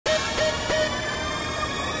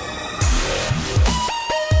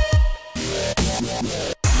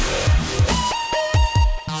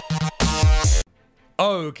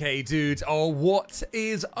Okay, dudes. Oh, what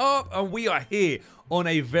is up? And we are here on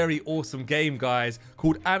a very awesome game, guys,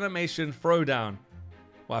 called Animation Throwdown.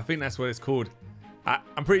 Well, I think that's what it's called.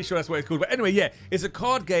 I'm pretty sure that's what it's called. But anyway, yeah, it's a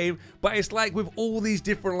card game, but it's like with all these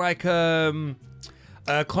different like cartoon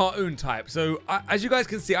types. So as you guys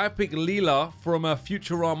can see, I picked Leela from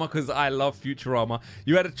Futurama because I love Futurama.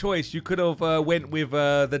 You had a choice. You could have went with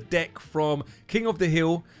the deck from King of the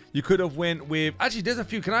Hill. You could have went with, actually there's a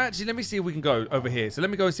few. Can I actually, let me see if we can go over here. So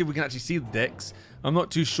let me go see if we can actually see the decks. I'm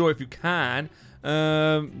not too sure if you can.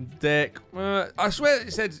 Deck, I swear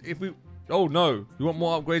it said if we, oh no, you want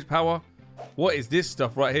more upgrades power? What is this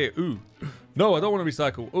stuff right here? Ooh, no, I don't want to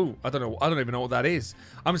recycle. Ooh, I don't know. I don't even know what that is.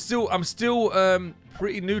 I'm still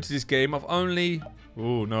pretty new to this game. I've only,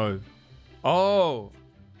 oh no. Oh,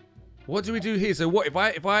 what do we do here? So what if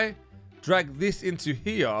I drag this into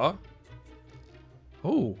here?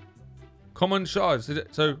 Oh, common shards.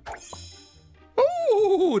 So,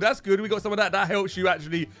 oh, that's good. We got some of that. That helps you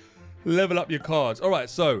actually level up your cards. All right,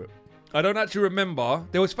 so I don't actually remember.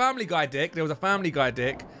 There was Family Guy deck. There was a Family Guy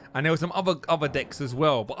deck. And there were some other decks as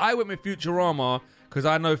well. But I went with Futurama because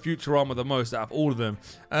I know Futurama the most out of all of them.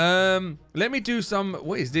 Let me do some,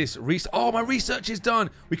 what is this? Oh, my research is done.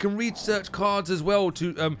 We can research cards as well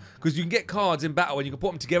to, because you can get cards in battle and you can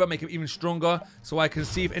put them together, make them even stronger. So I can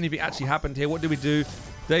see if anything actually happened here. What did we do?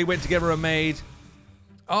 They went together and made,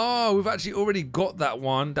 oh, we've actually already got that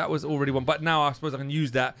one. That was already one. But now I suppose I can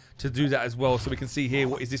use that to do that as well. So we can see here,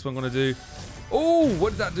 what is this one going to do? Oh, what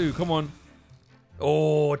does that do? Come on.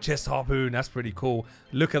 Oh, chest harpoon. That's pretty cool.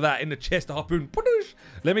 Look at that in the chest harpoon.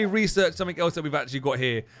 Let me research something else that we've actually got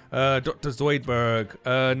here. Dr.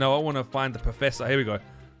 Zoidberg. No, I want to find the professor. Here we go.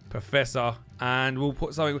 Professor. And we'll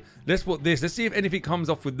put something. Let's put this. Let's see if anything comes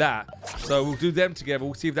off with that. So we'll do them together.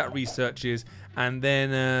 We'll see if that researches. And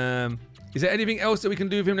then, is there anything else that we can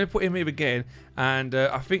do with him? Let's put him here again. And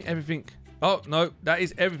I think everything. Oh, no, that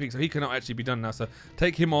is everything. So he cannot actually be done now. So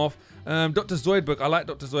take him off. Dr. Zoidberg. I like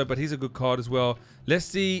Dr. Zoidberg. He's a good card as well. Let's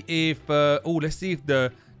see if, let's see if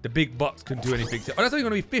the big butts can do anything. Oh, that's only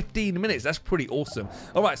going to be 15 minutes. That's pretty awesome.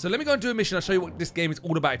 All right, so let me go and do a mission. I'll show you what this game is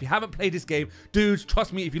all about. If you haven't played this game, dudes,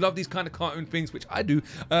 trust me, if you love these kind of cartoon things, which I do,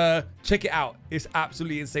 check it out. It's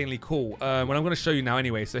absolutely insanely cool. Well, I'm going to show you now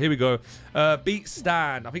anyway. So here we go. Beat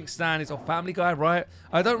Stan. I think Stan is on Family Guy, right?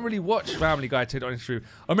 I don't really watch Family Guy, to tell you the honest truth.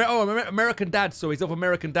 American Dad. So he's off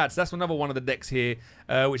American Dad. So that's another one of the decks here,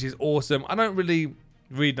 which is awesome. I don't really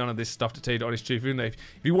read none of this stuff, to tell you the honest truth. Even though if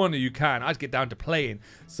you want to, you can. I'd get down to playing.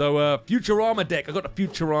 So Futurama deck. I got the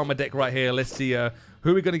Futurama deck right here. Let's see who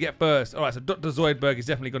are we going to get first. All right, so Dr. Zoidberg is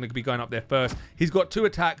definitely going to be going up there first. He's got 2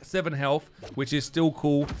 attack, 7 health, which is still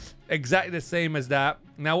cool. Exactly the same as that.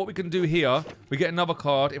 Now what we can do here, we get another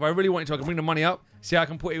card. If I really wanted to, I can bring the money up. See how I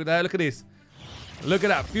can put it there. Look at this. Look at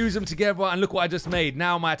that. Fuse them together and look what I just made.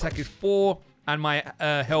 Now my attack is 4 and my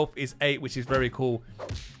health is 8, which is very cool.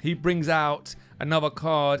 He brings out another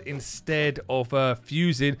card instead of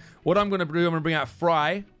fusing. What I'm going to do, I'm going to bring out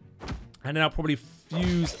Fry. And then I'll probably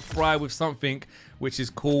fuse Fry with something, which is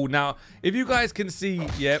cool. Now, if you guys can see,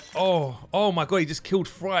 yep. Oh my God, he just killed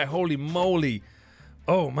Fry. Holy moly.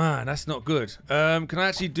 Oh man, that's not good. Can I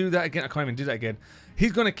actually do that again? I can't even do that again.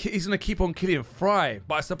 He's gonna keep on killing Fry.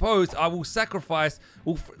 But I suppose I will sacrifice,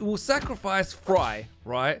 we'll sacrifice Fry,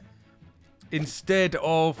 right? Instead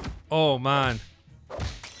of, oh man.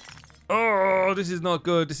 Oh, this is not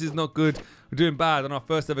good. This is not good. We're doing bad on our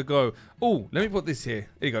first ever go. Oh, let me put this here.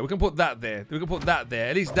 There you go. We can put that there. We can put that there.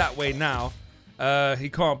 At least that way now. He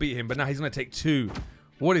can't beat him, but now he's going to take 2.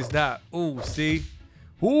 What is that? Oh, see?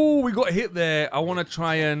 Oh, we got hit there. I want to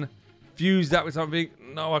try and fuse that with something.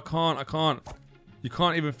 No, I can't. I can't. You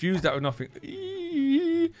can't even fuse that with nothing.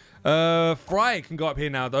 Fry can go up here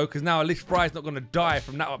now, though, because now at least Fry's not going to die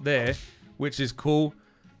from that up there, which is cool.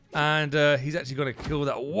 And he's actually going to kill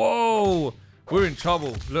that. Whoa! We're in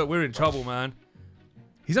trouble. Look, we're in trouble, man.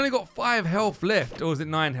 He's only got 5 health left. Or is it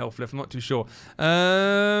 9 health left? I'm not too sure.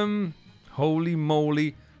 Holy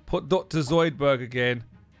moly. Put Dr. Zoidberg again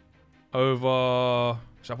over...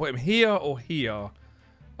 Should I put him here or here?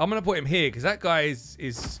 I'm going to put him here because that guy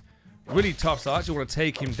is really tough. So I actually want to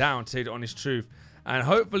take him down, to tell you the honest truth. And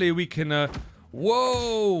hopefully we can...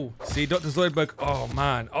 Whoa! See, Dr. Zoidberg... Oh,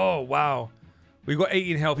 man. Oh, wow. We've got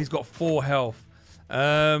 18 health. He's got 4 health.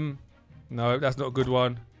 No, that's not a good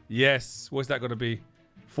one. Yes. What's that going to be?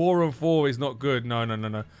 4 and 4 is not good. No, no, no,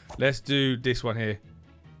 no. Let's do this one here.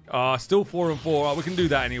 Still 4 and 4. Oh, we can do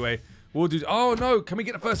that anyway. We'll do... Oh, no. Can we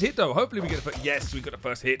get the first hit, though? Hopefully we get the first... Yes, we got the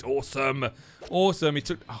first hit. Awesome. Awesome. He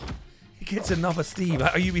took... Oh, he gets another Steve.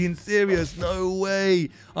 Are you being serious? No way.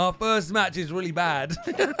 Our first match is really bad.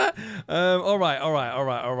 All right.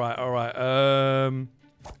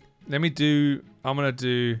 Let me do... I'm going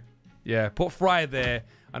to do... Yeah, put Fry there.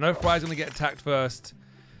 I know Fry's going to get attacked first.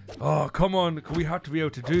 Oh, come on. We have to be able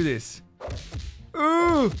to do this.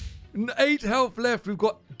 Ooh! 8 health left. We've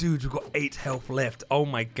got... Dude, we've got 8 health left. Oh,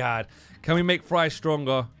 my God. Can we make Fry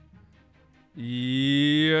stronger?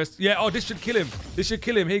 Yes. Yeah, oh, this should kill him. This should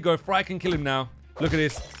kill him. Here you go. Fry can kill him now. Look at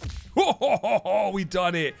this. Oh, we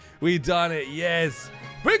done it. We done it. Yes.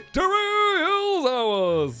 Victory is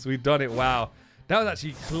ours. We done it. Wow. That was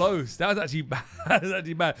actually close. That was actually bad. That was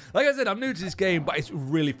actually bad. Like I said, I'm new to this game, but it's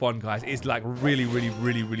really fun, guys. It's like really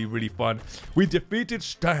fun. We defeated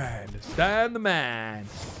Stan. Stan the man.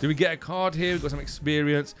 Did we get a card here? We got some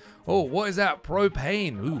experience. Oh, what is that?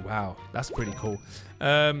 Propane. Ooh, wow. That's pretty cool.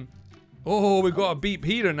 Oh, we've got to beat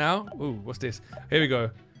Peter now. Ooh, what's this? Here we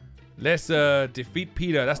go. Let's defeat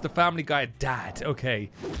Peter. That's the Family Guy dad. Okay.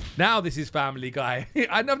 Now this is Family Guy.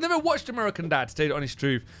 I've never watched American Dad, to tell you the honest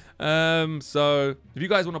truth. So if you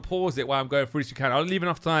guys want to pause it while I'm going through this, you can. I'll leave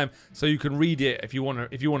enough time so you can read it if you want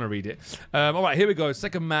to read it. All right, here we go.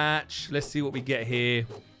 Second match. Let's see what we get here.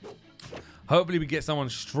 Hopefully we get someone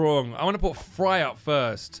strong. I want to put Fry up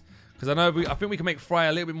first because I think we can make Fry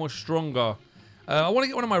a little bit more stronger. I want to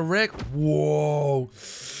get one of my reg. Whoa.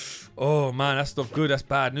 Oh, man, that's not good. That's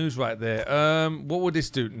bad news right there. What would this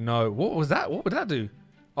do? No. What was that? What would that do?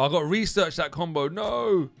 Oh, I got to research that combo.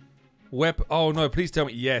 No. Oh, no. Please tell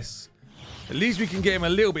me. Yes. At least we can get him a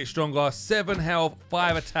little bit stronger. 7 health,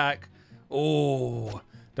 5 attack. Oh.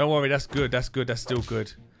 Don't worry. That's good. That's good. That's still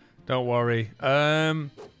good. Don't worry.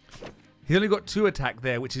 He's only got 2 attack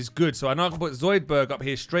there, which is good. So I know I can put Zoidberg up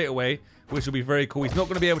here straight away, which will be very cool. He's not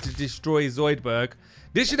going to be able to destroy Zoidberg.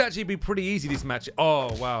 This should actually be pretty easy, this match.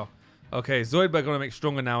 Oh, wow. Okay, Zoidberg gonna make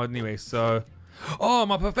stronger now anyway, so... Oh,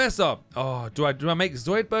 my Professor! Oh, do I make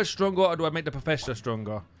Zoidberg stronger or do I make the Professor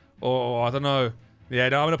stronger? Oh, I don't know. Yeah,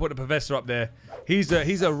 no, I'm gonna put the Professor up there. He's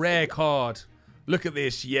a rare card. Look at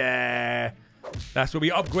this, yeah! That's what we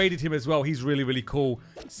upgraded him as well. He's really cool.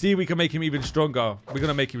 See if we can make him even stronger. We're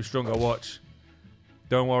gonna make him stronger, watch.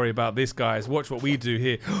 Don't worry about this, guys. Watch what we do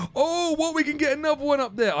here. Oh, what? We can get another one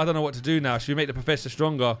up there. I don't know what to do now. Should we make the Professor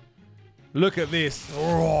stronger? Look at this.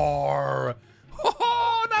 Roar.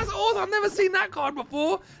 Oh, that's awesome. I've never seen that card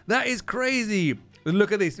before. That is crazy.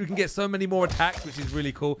 Look at this. We can get so many more attacks, which is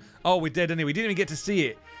really cool. Oh, we're dead anyway. We didn't even get to see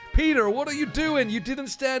it. Peter, what are you doing? You didn't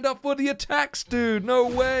stand up for the attacks, dude. No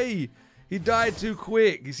way. He died too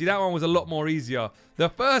quick. You see, that one was a lot more easier. The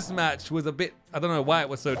first match was a bit... I don't know why it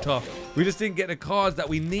was so tough. We just didn't get the cards that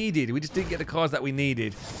we needed.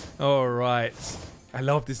 All right. I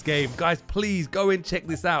love this game. Guys, please go and check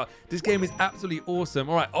this out. This game is absolutely awesome.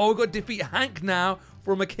 All right. Oh, we've got to defeat Hank now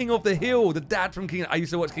from a King of the Hill. The dad from King... I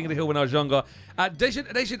used to watch King of the Hill when I was younger. They should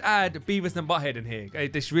add Beavis and Butthead in here. Okay?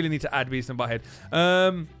 They should really need to add Beavis and Butthead.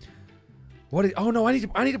 Oh, no. I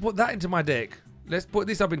need to put that into my deck. Let's put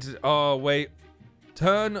this up into... Oh, wait.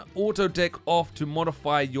 Turn auto deck off to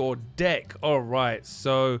modify your deck. All right.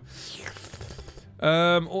 So...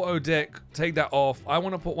 auto deck, take that off. I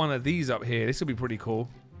want to put one of these up here. This will be pretty cool.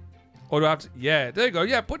 Or do I have to? Yeah, there you go.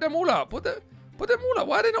 Yeah, put them all up. Put them all up.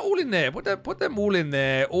 Why are they not all in there? Put them all in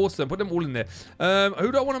there. Awesome. Put them all in there.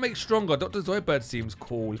 Who do I want to make stronger? Dr. Zoidberg seems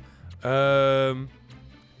cool.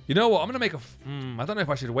 You know what? I'm gonna make a. I don't know if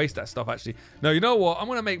I should waste that stuff actually. No, you know what? I'm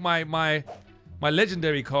gonna make my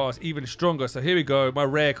legendary cars even stronger. So here we go. My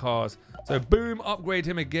rare cars. So boom, upgrade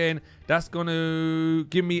him again. That's going to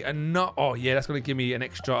give me enough. Oh yeah, that's going to give me an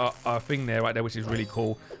extra thing there, right there, which is really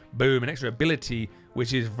cool. Boom, an extra ability,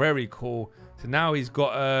 which is very cool. So now he's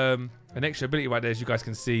got an extra ability right there, as you guys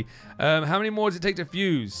can see. How many more does it take to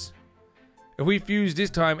fuse? If we fuse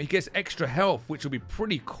this time, he gets extra health, which will be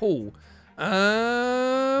pretty cool. Should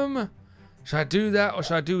I do that or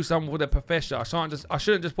should I do some with the Professor? I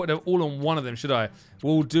shouldn't just put them all on one of them, should I?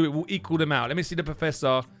 We'll do it. We'll equal them out. Let me see the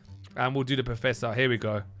Professor. And we'll do the Professor. Here we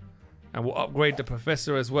go. And we'll upgrade the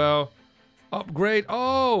Professor as well. Upgrade.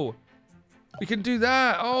 Oh! We can do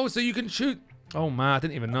that. Oh, so you can choose. Oh, man. I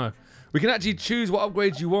didn't even know. We can actually choose what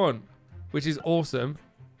upgrades you want. Which is awesome.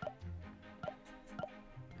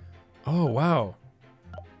 Oh, wow.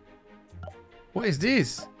 What is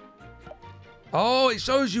this? Oh, it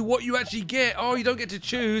shows you what you actually get. Oh, you don't get to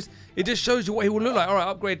choose. It just shows you what he will look like. All right,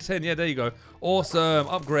 upgrade 10. Yeah, there you go. Awesome.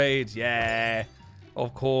 Upgrade. Yeah.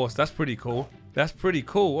 Of course, that's pretty cool. That's pretty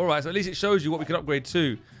cool. All right, so at least it shows you what we can upgrade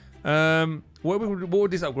to. What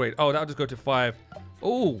would this upgrade? Oh, that'll just go to 5.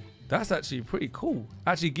 Oh, that's actually pretty cool.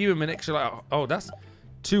 Actually, give him an extra. Like, oh, that's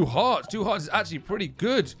 2 hearts. 2 hearts is actually pretty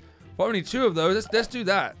good. For only 2 of those, let's do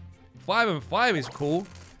that. 5 and 5 is cool.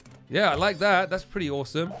 Yeah, I like that. That's pretty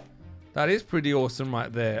awesome. That is pretty awesome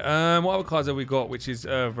right there. What other cards have we got, which is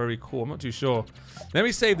very cool? I'm not too sure. Let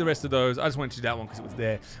me save the rest of those. I just wanted to do that one because it was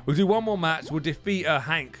there. We'll do one more match. We'll defeat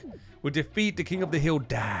Hank. We'll defeat the King of the Hill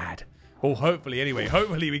dad. Oh, hopefully, anyway.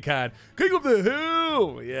 Hopefully we can. King of the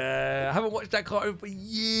Hill! Yeah. I haven't watched that cartoon for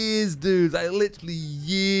years, dudes. Like, literally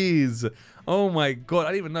years. Oh, my God. I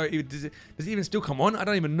don't even know. Does it even still come on? I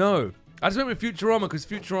don't even know. I just went with Futurama because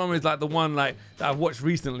Futurama is like the one like that I've watched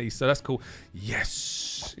recently, so that's cool.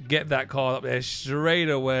 Yes, get that card up there straight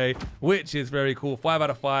away, which is very cool. 5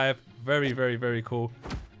 out of 5, very, very, very cool.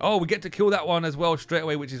 Oh, we get to kill that one as well straight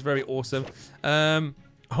away, which is very awesome.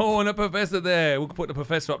 Oh, and a professor there. We'll put the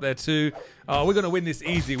professor up there too. Oh, we're gonna win this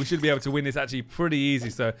easy. We should be able to win this actually pretty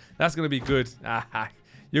easy, so that's gonna be good.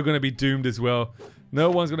 You're gonna be doomed as well.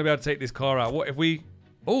 No one's gonna be able to take this car out. What if we?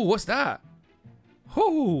 Oh, what's that?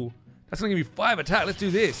 Oh. That's gonna give me 5 attack. Let's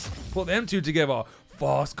do this. Put them two together.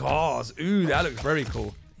 Fast cars. Ooh, that looks very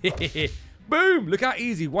cool. Boom! Look how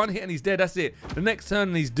easy. One hit and he's dead. That's it. The next turn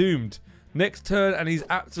and he's doomed. Next turn and he's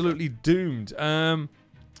absolutely doomed. Can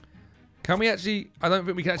we actually? I don't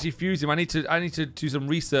think we can actually fuse him. I need to do some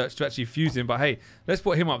research to actually fuse him. But hey, let's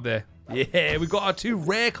put him up there. Yeah, we got our 2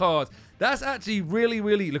 rare cards. That's actually really,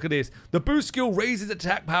 really, look at this. The boost skill raises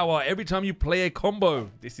attack power every time you play a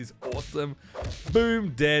combo. This is awesome. Boom,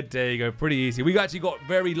 dead. There you go. Pretty easy. We actually got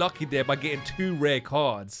very lucky there by getting 2 rare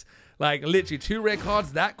cards. Like, literally, 2 rare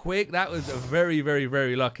cards that quick. That was very, very,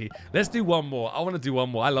 very lucky. Let's do one more. I want to do one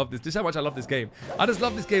more. I love this. This is how much I love this game. I just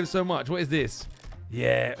love this game so much. What is this?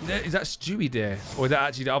 Yeah. Is that Stewie there? Or is that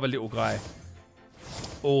actually the other little guy?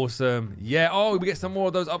 Awesome. Yeah. Oh, we get some more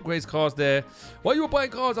of those upgrades cards there. While you are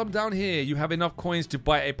buying cards, I'm down here. You have enough coins to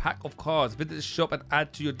buy a pack of cards. Visit the shop and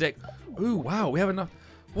add to your deck. Ooh, wow. We have enough.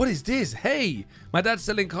 What is this? Hey, my dad's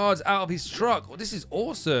selling cards out of his truck. Oh, this is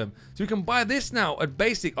awesome. So we can buy this now. A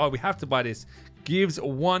basic. Oh, we have to buy this. Gives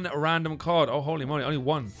 1 random card. Oh, holy moly. Only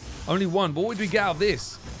one. Only one. But what would we get out of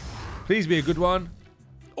this? Please be a good one.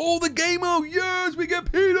 Oh, the gamer! Yes, we get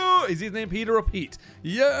Peter! Is his name Peter or Pete?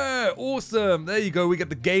 Yeah, awesome. There you go. We get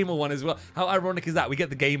the gamer one as well. How ironic is that? We get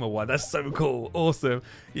the gamer one. That's so cool. Awesome.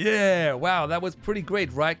 Yeah, wow. That was pretty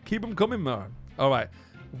great, right? Keep them coming, man. All right.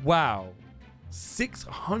 Wow.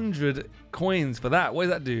 600 coins for that. What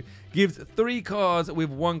does that do? Gives 3 cards with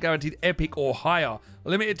 1 guaranteed epic or higher.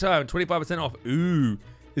 Limited time, 25% off. Ooh.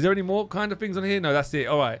 Is there any more kind of things on here? No, that's it.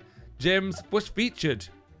 All right. Gems. What's featured?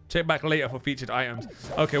 Check back later for featured items.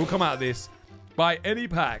 Okay, we'll come out of this. Buy any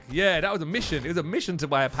pack. Yeah, that was a mission. It was a mission to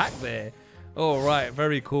buy a pack there. All right,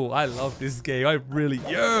 very cool. I love this game. I really...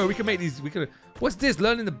 Yo, we can make these... We can... What's this?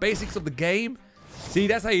 Learning the basics of the game? See,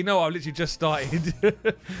 that's how you know I've literally just started.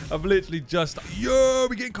 I've literally just... Yo,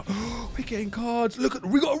 we're getting cards. Look,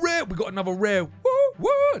 we got a rare. We got another rare. Woo,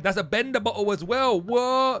 woo. That's a bender bottle as well.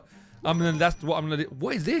 What? That's what I'm gonna do.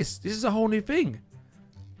 What is this? This is a whole new thing.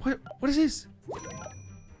 What is this?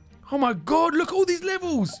 Oh my God, look at all these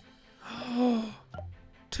levels. Oh,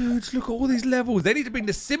 dudes, look at all these levels. They need to bring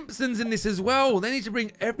the Simpsons in this as well. They need to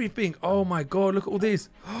bring everything. Oh my God, look at all this.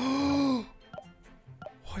 What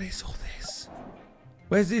is all this?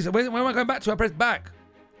 Where's this? Where am I going back to? I pressed back.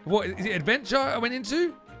 What, is it adventure I went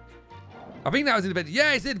into? I think that was an adventure.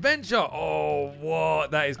 Yeah, it's adventure. Oh,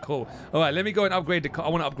 what? That is cool. All right, let me go and upgrade the card. I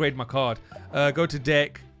want to upgrade my card. Go to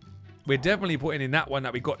deck. We're definitely putting in that one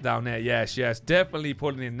that we got down there. Yes, yes, definitely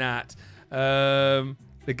putting in that.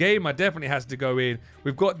 The gamer definitely has to go in.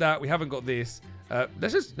 We've got that. We haven't got this.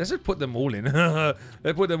 Let's just put them all in.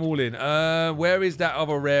 Let's put them all in. Where is that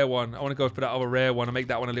other rare one? I want to go for that other rare one and make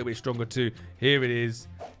that one a little bit stronger too. Here it is.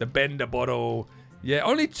 The bender bottle. Yeah,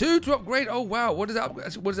 only 2 to upgrade. Oh wow, what is that?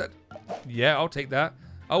 What is that? Yeah, I'll take that.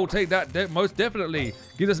 I will take that most definitely.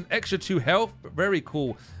 Gives us an extra 2 health. Very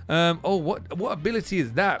cool. Oh, what ability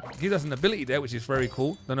is that? Gives us an ability there, which is very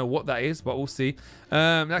cool. Don't know what that is, but we'll see.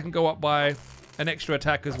 That can go up by an extra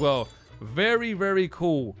attack as well. Very, very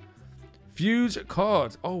cool. Fuse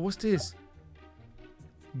cards. Oh, what's this?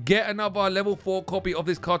 Get another level 4 copy of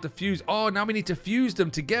this card to fuse. Oh, now we need to fuse them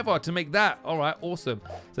together to make that. All right, awesome.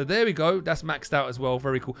 So there we go. That's maxed out as well.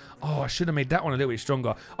 Very cool. Oh, I should have made that one a little bit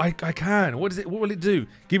stronger. I can. What is it? What will it do?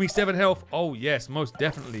 Give me 7 health. Oh, yes, most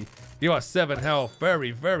definitely. Give us 7 health.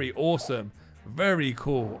 Very, very awesome. Very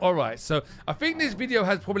cool. All right, so I think this video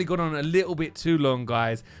has probably gone on a little bit too long,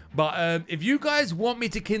 guys. But if you guys want me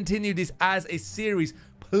to continue this as a series,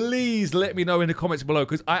 please let me know in the comments below,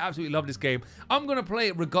 because I absolutely love this game. I'm going to play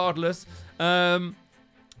it regardless. But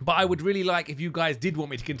I would really like if you guys did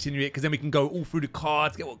want me to continue it, because then we can go all through the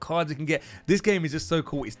cards, get what cards we can get. This game is just so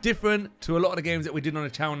cool. It's different to a lot of the games that we did on the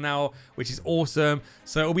channel now, which is awesome.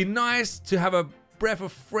 So it'll be nice to have a breath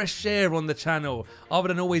of fresh air on the channel, other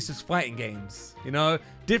than always just fighting games, you know?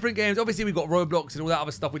 Different games. Obviously, we've got Roblox and all that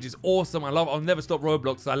other stuff, which is awesome. I'll never stop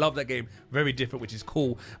Roblox. I love that game. Very different, which is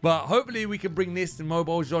cool. But hopefully, we can bring this in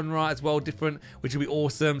mobile genre as well, different, which will be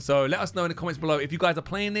awesome. So let us know in the comments below if you guys are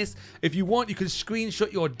playing this. If you want, you can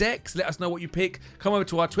screenshot your decks. Let us know what you pick. Come over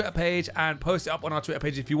to our Twitter page and post it up on our Twitter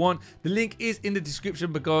page if you want. The link is in the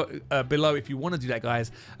description below if you want to do that,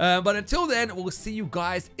 guys. But until then, we'll see you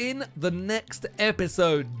guys in the next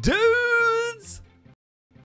episode. Dude!